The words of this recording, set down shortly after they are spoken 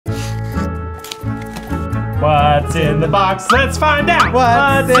What's in the box? Let's find out.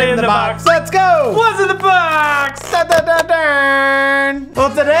 What's in the box? Let's go. What's in the box? Dun, dun, dun, dun.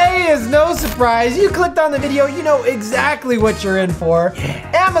 Well, today is no surprise. You clicked on the video, you know exactly what you're in for.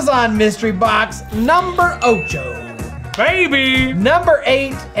 Amazon mystery box number 8. Baby. Number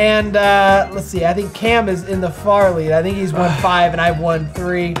 8, and let's see, I think Cam is in the far lead. I think he's won 5 and I've won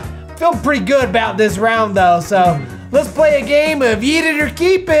 3. Feel pretty good about this round though, so let's play a game of eat it or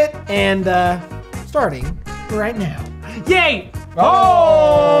keep it, and starting right now. Yay!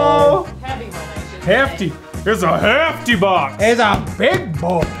 Oh! Heavy one, I should Hefty. It's a hefty box. It's a big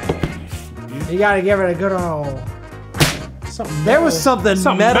boy. You gotta give it a good old. There was something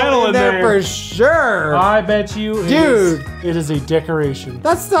metal in there for sure. I bet you, dude, it is a decoration.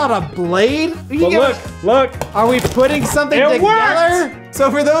 That's not a blade. But look. Are we putting something together? Worked.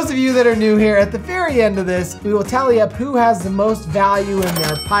 So for those of you that are new here, at the very end of this, we will tally up who has the most value in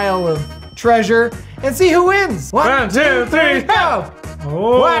their pile of treasure and see who wins. 1, 2, 3, go!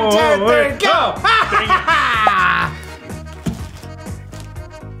 Oh, 1, 2, 3, go!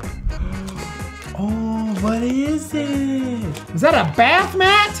 Oh, what is it? Is that a bath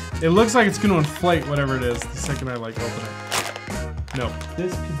mat? It looks like it's gonna inflate whatever it is the second I like open it. No,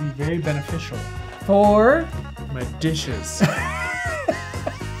 this could be very beneficial. For my dishes.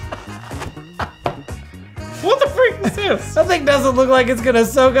 What the freak is this? That thing doesn't look like it's gonna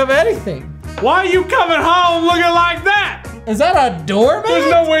soak up anything. Why are you coming home looking like that? Is that a doormat? There's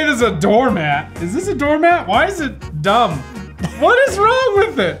no way there's a doormat. Is this a doormat? Why is it dumb? What is wrong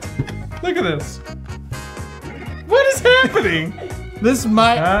with it? Look at this. What is happening? This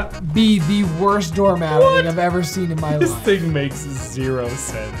might be the worst doormat I think I've ever seen in my life. This thing makes 0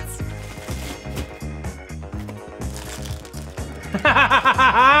 sense.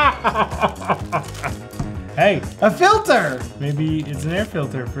 Hey, a filter. Maybe it's an air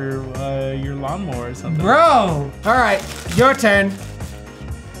filter for your lawnmower or something. Bro, all right, your turn.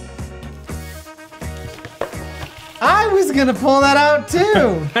 I was gonna pull that out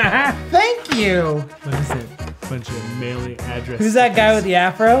too. Thank you. What is it? Bunch of mailing addresses. Who's that guy with the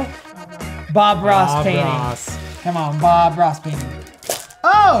afro? Bob Ross painting. Ross. Come on, Bob Ross painting.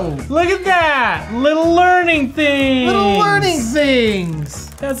 Oh, look at that! Little learning things. Little learning things.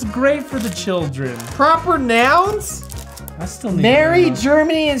 That's great for the children. Proper nouns? I still need Mary,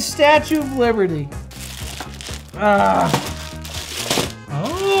 Germany, and Statue of Liberty. Oh.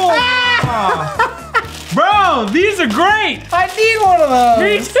 Bro, these are great! I need one of those!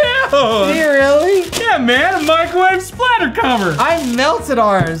 Me too! Do you really? Yeah, man, a microwave splatter cover! I melted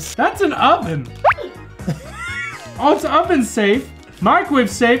ours. That's an oven. Oh, it's oven safe, microwave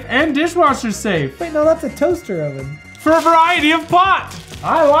safe, and dishwasher safe. Wait, no, that's a toaster oven. For a variety of pot.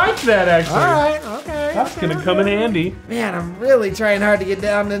 I like that, actually. All right, okay. That's gonna come in handy. Man, I'm really trying hard to get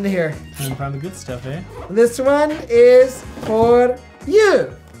down into here. Trying to find the good stuff, eh? This one is for you.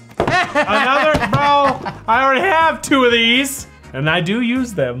 Another, bro, I already have 2 of these, and I do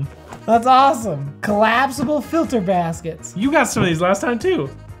use them. That's awesome. Collapsible filter baskets. You got some of these last time, too.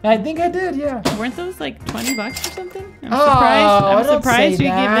 I think I did, yeah. Weren't those like 20 bucks or something? I'm surprised you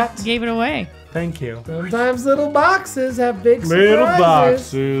gave it away. Thank you. Sometimes little boxes have big surprises. Little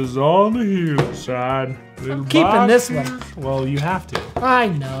boxes on the hillside. I'm keeping this one. Well, you have to. I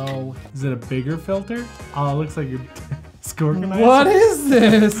know. Is it a bigger filter? Oh, it looks like a desk organizer. What is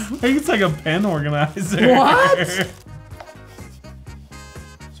this? I think it's like a pen organizer. What?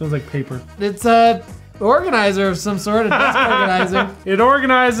 Smells like paper. It's a organizer of some sort, a desk organizer. It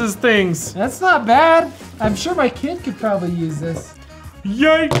organizes things. That's not bad. I'm sure my kid could probably use this.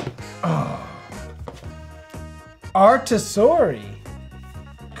 Yay! Oh. Artisori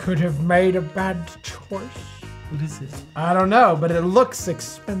could have made a bad choice. What is it? I don't know, but it looks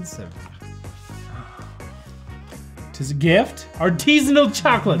expensive. Tis a gift. Artisanal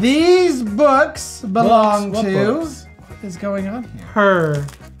chocolate. These books belong What to... books? What is going on here? Her.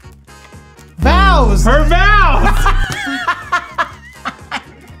 Vows! Her vows!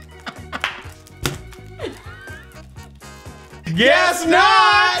 Guess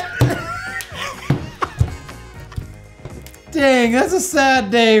not! Dang, that's a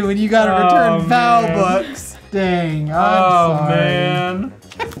sad day when you gotta return vow books. Dang, I'm sorry. Man.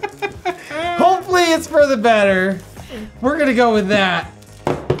 Hopefully it's for the better. We're gonna go with that.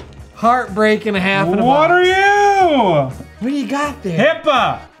 Heartbreak and a half in a What box. are you? What do you got there?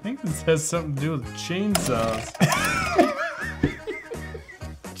 HIPAA. I think this has something to do with chainsaws.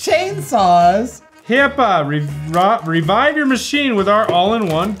 Chainsaws. HIPAA. Revive your machine with our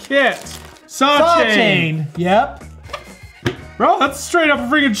all-in-one kit. Saw chain. Yep. Bro, that's straight up a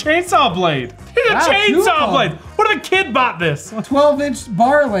freaking chainsaw blade. It's a chainsaw blade. What a kid bought this? 12-inch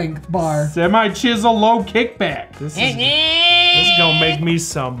bar length bar. Semi-chisel low kickback. This is gonna make me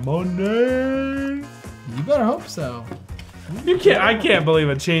some money. You better hope so. I can't believe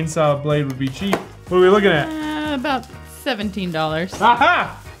a chainsaw blade would be cheap. What are we looking at? About $17.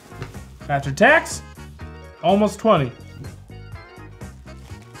 Aha! After tax, almost 20.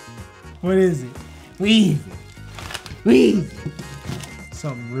 What is it? Weave. Weave.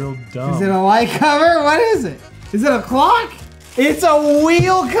 Something real dumb. Is it a light cover? What is it? Is it a clock? It's a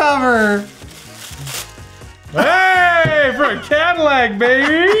wheel cover. Hey, for a Cadillac,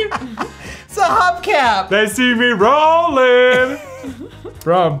 baby! It's a hubcap. They see me rolling.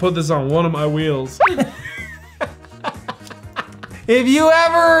 Bro, I'm put this on one of my wheels. If you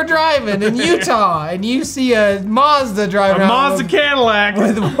ever are driving in Utah and you see a Mazda driving A around Mazda Cadillac.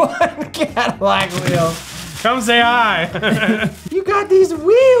 with one Cadillac wheel, Come say hi. you got these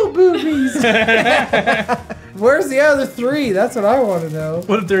wheel boobies. Where's the other 3? That's what I want to know.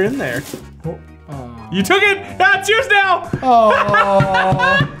 What if they're in there? Oh. You took it! That's yours now!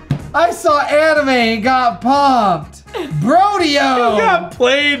 Oh. I saw anime and got pumped. Brodeo. You got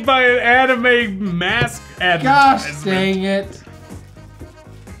played by an anime mask advertisement. Gosh dang it.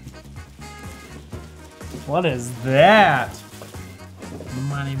 What is that?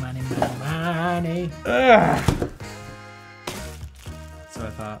 Money, money, money, money. Ugh. So I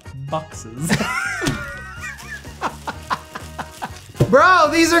thought, boxes. Bro,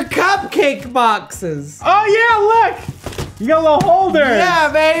 these are cupcake boxes. Oh yeah, look! You got little holders. Yeah,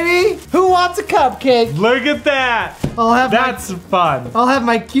 baby. Who wants a cupcake? Look at that. That's fun. I'll have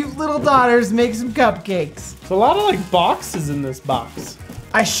my cute little daughters make some cupcakes. There's a lot of like boxes in this box.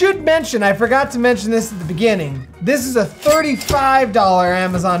 I should mention, I forgot to mention this at the beginning. This is a $35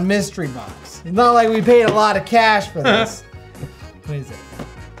 Amazon mystery box. It's not like we paid a lot of cash for this. What is it?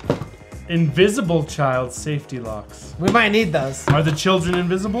 Invisible child safety locks. We might need those. Are the children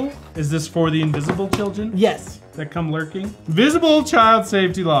invisible? Is this for the invisible children Yes. that come lurking? Visible child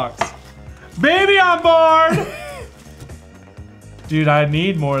safety locks. Baby on board! Dude, I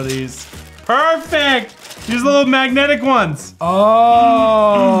need more of these. Perfect! These little magnetic ones.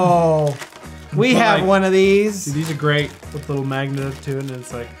 Oh. We have one of these. Dude, these are great with little magnet to it, and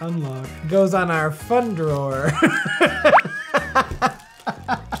it's like unlock. Goes on our fun drawer.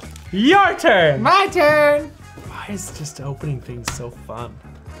 Your turn. My turn. Why is just opening things so fun?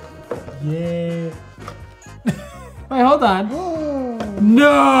 Yeah. Wait, hold on.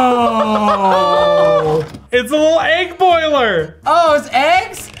 No. It's a little egg boiler. Oh, it's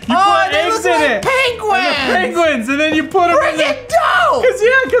eggs? You put eggs in it. Penguins. Like penguins, and then you put them in there. dough. Cause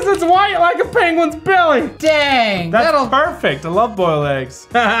it's white like a penguin's belly. Dang. That's perfect. I love boiled eggs.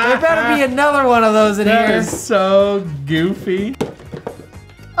 There better be another one of those in That here. is so goofy.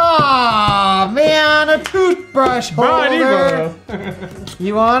 Aw, man, a toothbrush Bro, I need holder. one of those.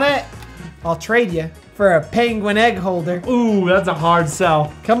 You want it? I'll trade you for a penguin egg holder. Ooh, that's a hard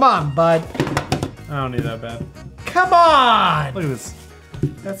sell. Come on, bud. I don't need that bad. Come on. Look at this.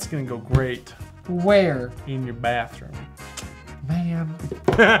 That's gonna go great Where? in your bathroom. Man.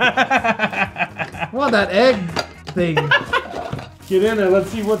 What that egg thing? Get in there, let's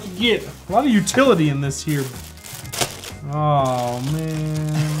see what you get. A lot of utility in this here. Oh,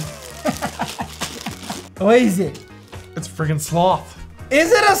 man. What is it? It's freaking sloth.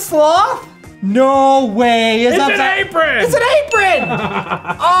 Is it a sloth? No way. It's an apron! It's an apron!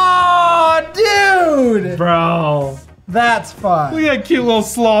 Oh, dude! Bro. That's fun. Look at that cute little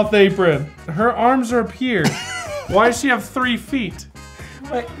sloth apron. Her arms are up here. Why does she have 3 feet?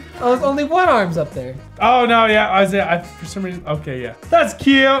 Wait, oh, there's only one arm's up there. Oh, no, yeah, for some reason, okay, yeah. That's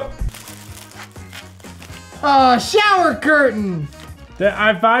cute. Oh, shower curtain.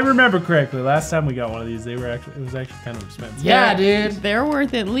 If I remember correctly, last time we got one of these, it was actually kind of expensive. Yeah, dude. They're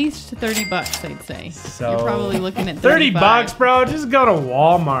worth at least $30, I'd say. So you're probably looking at 30 $35. bucks, bro. Just go to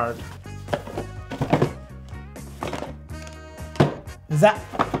Walmart.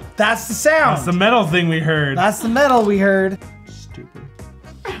 That's the sound. That's the metal thing we heard. That's the metal we heard. Stupid.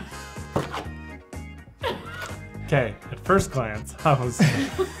 Okay, at first glance, I was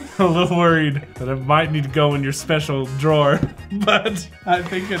a little worried that it might need to go in your special drawer, but I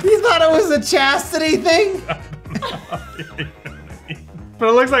think it's... You thought it was a chastity thing? But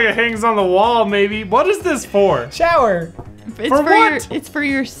it looks like it hangs on the wall, maybe. What is this for? Shower. It's For what? It's for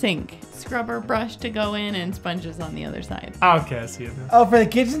your sink. Scrubber brush to go in and sponges on the other side. Okay, I see it now. Oh, for the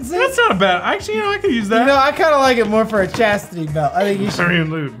kitchen sink? That's not bad. Actually, I could use that. You know, I kind of like it more for a chastity belt. I think you should. I mean,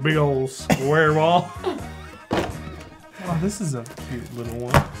 look, big old square wall. Oh, this is a cute little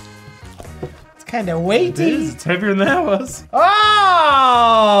one. It's kind of It weighty. is. It's heavier than that was.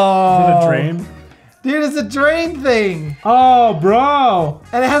 Oh! Is it a drain? Dude, it's a drain thing. Oh, bro.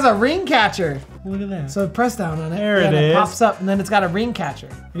 And it has a ring catcher. Look at that. So press down on it. There and it is. It pops up and then it's got a ring catcher.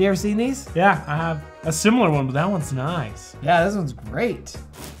 Have you ever seen these? Yeah, I have a similar one, but that one's nice. Yeah, this one's great.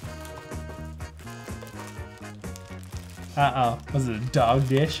 Uh-oh. Was it a dog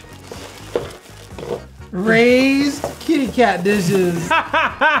dish? Raised kitty cat dishes.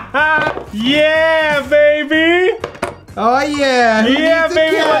 Yeah, baby. Oh yeah. Who Yeah, needs a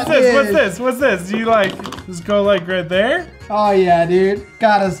baby. cat What's this? dish? What's this? What's this? Do you like just go like right there? Oh yeah, dude.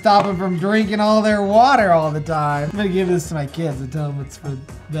 Gotta stop them from drinking all their water all the time. I'm gonna give this to my kids and tell them it's for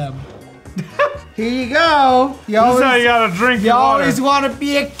them. Here you go. This is how you gotta drink You your water. always want to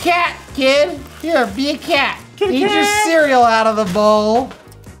be a cat, kid. Here, be a cat. Kitty Eat your cat. cereal out of the bowl.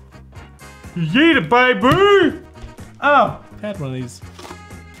 Eat it, baby. Oh, I had one of these.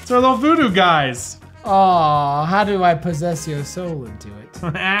 It's our little voodoo guys. Oh, how do I possess your soul into it?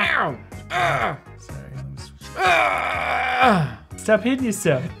 Ow. Ah. Sorry. Ah. Stop hitting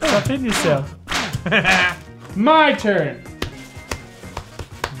yourself. Stop hitting yourself. My turn.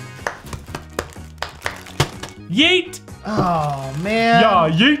 Yeet. Oh man. Yeah,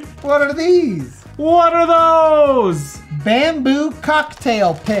 yeet. What are these? What are those? Bamboo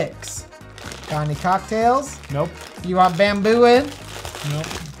cocktail picks. Got any cocktails? Nope. You want bamboo in? Nope.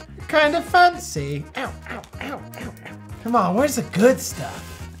 Kind of fancy. Ow, ow, ow, ow, ow. Come on, where's the good stuff?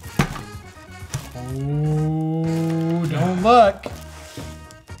 Oh, don't look.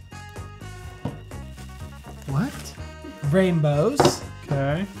 What? Rainbows.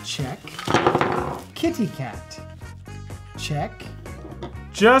 Okay. Check. Kitty cat. Check.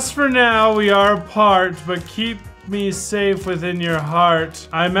 Just for now, we are apart, but keep me safe within your heart.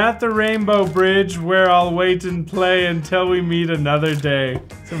 I'm at the Rainbow Bridge where I'll wait and play until we meet another day.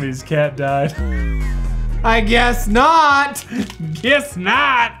 Somebody's cat died. I guess not. Guess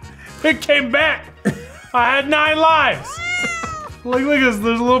not. It came back. I had 9 lives. Look at this.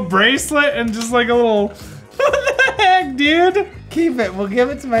 There's a little bracelet and just like a little. What the heck, dude? Keep it. We'll give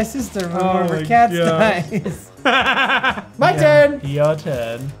it to my sister when Oh one of her my cats gosh. dies. My turn. Your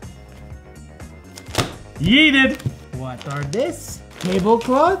turn. Yeeted. What are this?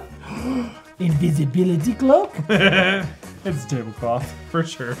 Tablecloth? Invisibility cloak? It's a tablecloth, for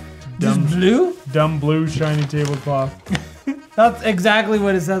sure. Just blue? Dumb blue shiny tablecloth. That's exactly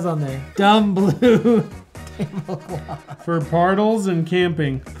what it says on there. Dumb blue tablecloth. For partles and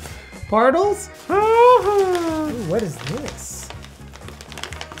camping. Partles? Ooh, what is this?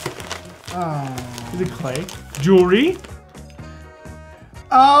 Oh. Is it clay? Jewelry?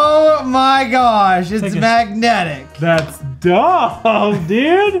 Oh my gosh, it's Take it. magnetic. That's dumb,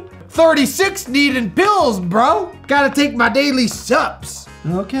 dude. 36 needing pills, bro. Gotta take my daily sups.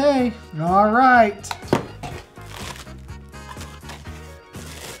 Okay, all right.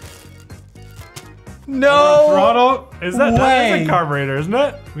 No Throttle? Is that that's way. a carburetor, isn't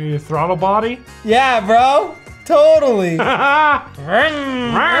it? Maybe a throttle body? Yeah, bro. Totally.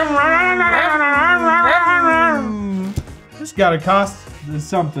 This gotta cost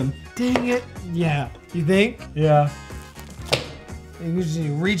something. Dang it. Yeah. You think? Yeah. You just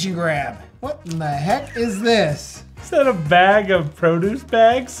reach and grab. What in the heck is this? Is that a bag of produce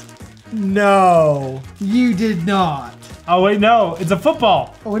bags? No, you did not. Oh wait, no, it's a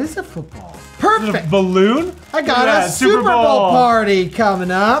football. Oh, it is a football. Is it a Perfect. balloon? I got Look at a that, Super Bowl party coming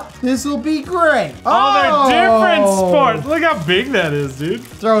up. This will be great. Oh, they're different sports. Look how big that is, dude.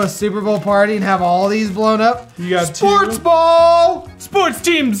 Throw a Super Bowl party and have all these blown up. You got Sports two. ball. Sports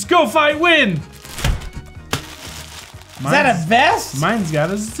teams, go fight, win. Is that a vest? Mine's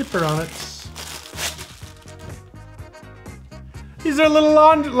got a zipper on it. These are little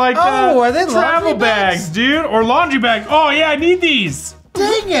laundry, like are they travel laundry bags? bags, dude, or laundry bags. Oh yeah, I need these,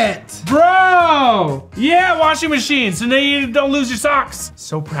 Dang it. bro. Yeah, washing machine, so now you don't lose your socks.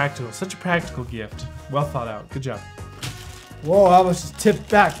 So practical, such a practical gift. Well thought out. Good job. Whoa, I was just tipped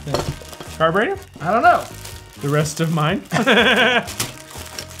back there. Carburetor. I don't know. The rest of mine.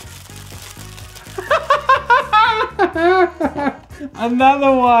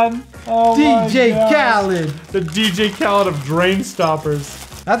 Another one. Oh DJ my God. Khaled. The DJ Khaled of drain stoppers.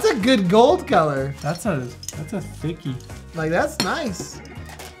 That's a good gold color. That's a thickie. Like, that's nice.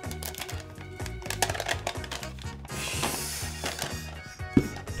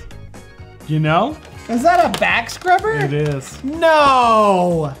 You know? Is that a back scrubber? It is.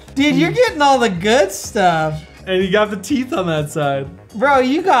 No. Dude, you're getting all the good stuff. And you got the teeth on that side. Bro,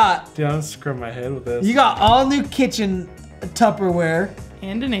 you got Dude, I'm gonna scrub my head with this. all new kitchen Tupperware.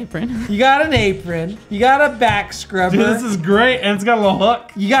 And an apron. You got an apron. You got a back scrubber. Dude, this is great, and it's got a little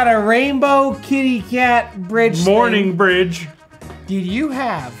hook. You got a rainbow kitty cat bridge Morning thing. bridge. Dude, you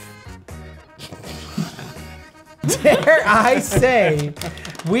have Dare I say,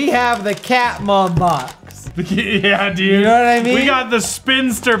 we have the cat mom box. Yeah, dude. You know what I mean? We got the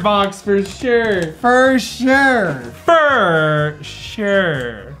spinster box for sure. For sure. For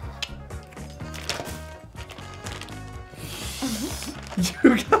sure.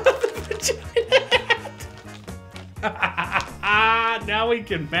 You got the vagina. Now we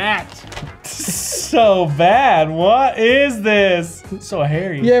can match. So bad. What is this? It's so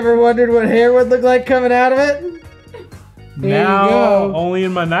hairy. You ever wondered what hair would look like coming out of it? There Now, you go. only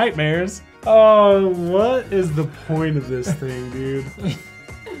in my nightmares. Oh, what is the point of this thing, dude?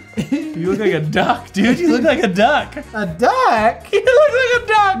 You look like a duck, dude. You look like a duck. A duck? You look like a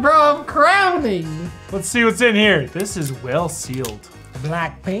duck. Bro, I'm crowning. Let's see what's in here. This is well sealed.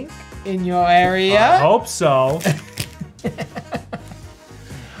 Black pink in your area? I hope so. Darth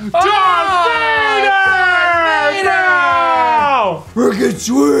Vader! Freaking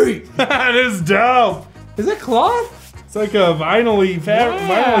sweet. That is dope. Is it cloth? It's like a vinyl-y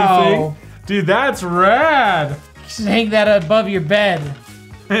Wow. thing. Dude, that's rad. You should hang that above your bed.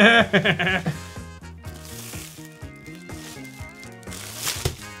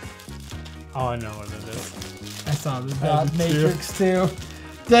 Oh, I know what it is. I saw the I did Matrix too.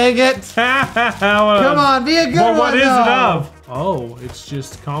 Dang it. Come Come on, be a good But one. what is it though. of? Oh, it's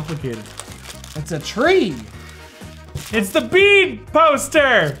just complicated. It's a tree. It's the bead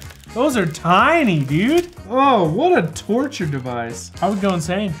poster. Those are tiny, dude. Oh, what a torture device. I would go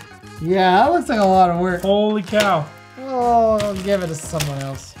insane. Yeah, that looks like a lot of work. Holy cow. Oh, I'll give it to someone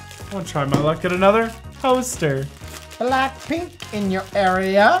else. I want to try my luck at another poster. Black pink in your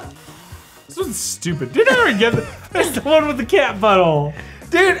area. This one's stupid. Did I already get it? That's the one with the cat butthole.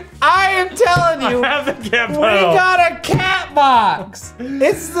 Dude, I am telling you, I have the cat we butthole. got a cat box.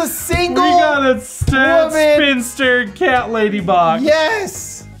 It's the single. We got a woman- spinster cat lady box.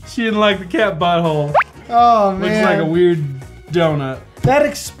 Yes. She didn't like the cat butthole. Oh man. Looks like a weird donut. That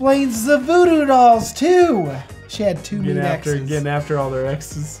explains the voodoo dolls too. She had two mean exes. Getting after all their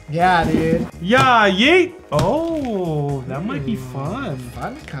exes. Yeah, dude. Yeah, yeet. Oh, that might be fun.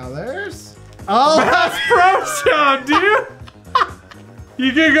 Fun colors. Oh, Bass Pro Shop, dude.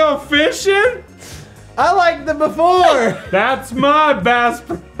 You can go fishing? I liked them before. That's my Bass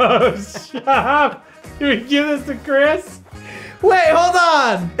Pro Shop. Can we give this to Chris? Wait, hold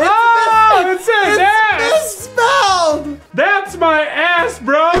on. Oh, it says It's ass. misspelled. That's my ass,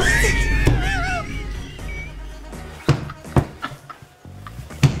 bro.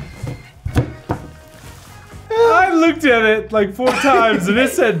 I looked at it like 4 times and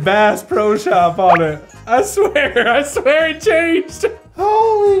it said Bass Pro Shop on it. I swear it changed.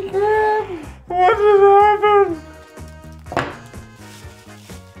 Holy crap. What did happen?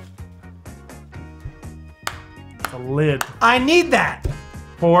 A lid. I need that.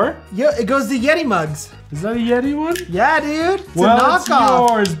 For? Yeah, it goes to Yeti mugs. Is that a Yeti one? Yeah, dude. It's Well, a it's knockoff.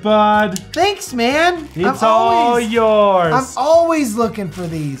 yours, bud. Thanks, man. It's all yours. I'm always looking for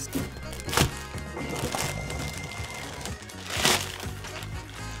these.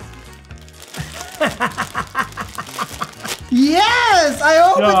 Yes, I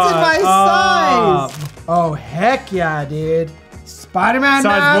hope it's in my size. Oh, heck yeah, dude. Spider-Man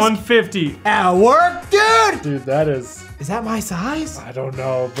Size mask 150. at work, dude. Dude, that is. Is that my size? I don't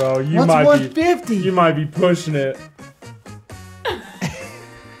know, bro. You What's might 150? be. You might be pushing it.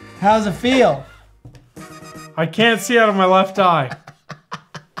 How's it feel? I can't see out of my left eye.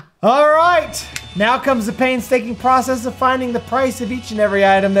 All right. Now comes the painstaking process of finding the price of each and every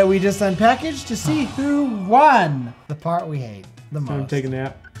item that we just unpackaged to see who won. The part we hate the I'm most. taking a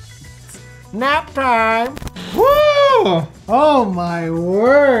nap. Nap time. Woo! Oh my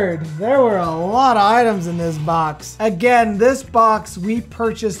word. There were a lot of items in this box. Again, this box we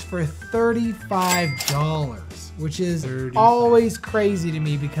purchased for $35, which is always crazy to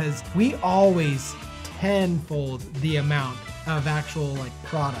me because we always tenfold the amount of actual like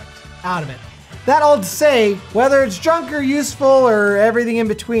product out of it. That all to say, whether it's junk or useful or everything in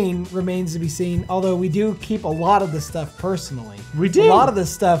between remains to be seen, although we do keep a lot of this stuff personally. We do. A lot of this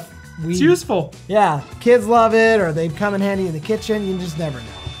stuff It's useful. yeah, kids love it or they come in handy in the kitchen, you just never know.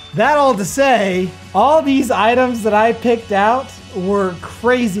 That all to say, all these items that I picked out were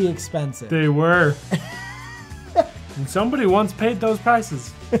crazy expensive. They were. And somebody once paid those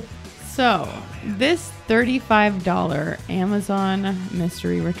prices. So, this $35 Amazon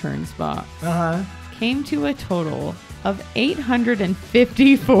mystery returns box Uh-huh. came to a total of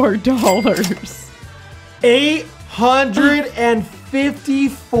 $854.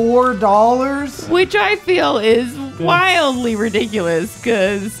 $854? Which I feel is wildly ridiculous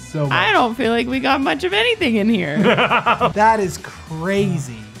because So much. I don't feel like we got much of anything in here. That is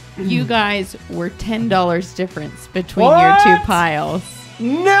crazy. You guys were $10 difference between your two piles.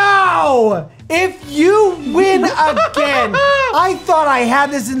 No! If you win again, I thought I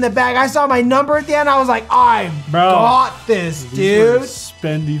had this in the bag. I saw my number at the end. I was like, I got this, dude.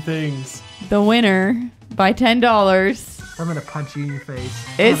 Spendy things. The winner by $10. I'm gonna punch you in your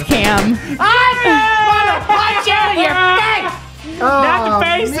face. Is Cam. I'm gonna punch you in your face! Not the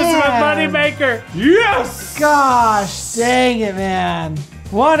face, this is a money maker. Yes! Gosh, dang it, man.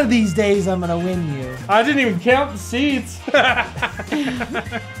 One of these days I'm gonna win you. I didn't even count the seeds.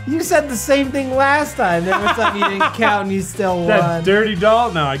 You said the same thing last time. There was something you didn't count and you still won. That dirty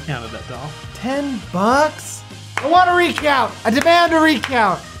doll? No, I counted that doll. $10? I want a recount. I demand a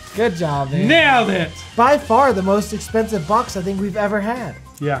recount. Good job, man. Nailed it. By far the most expensive box I think we've ever had.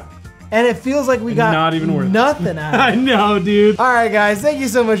 Yeah. And it feels like we got not even worth nothing out of it. I know, dude. All right, guys. Thank you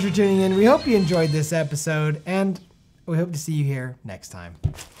so much for tuning in. We hope you enjoyed this episode, and we hope to see you here next time.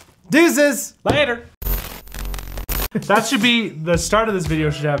 Deuces. Later. That should be, the start of this video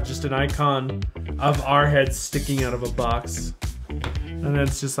should have just an icon of our heads sticking out of a box. And then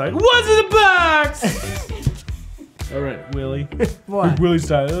it's just like, what's in the box? All right, Willie. What? Willie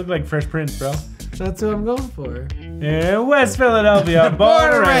style. It looked like Fresh Prince, bro. That's what I'm going for. In West Philadelphia,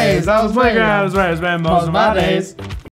 born and raised. I was playing around, I was most of my days.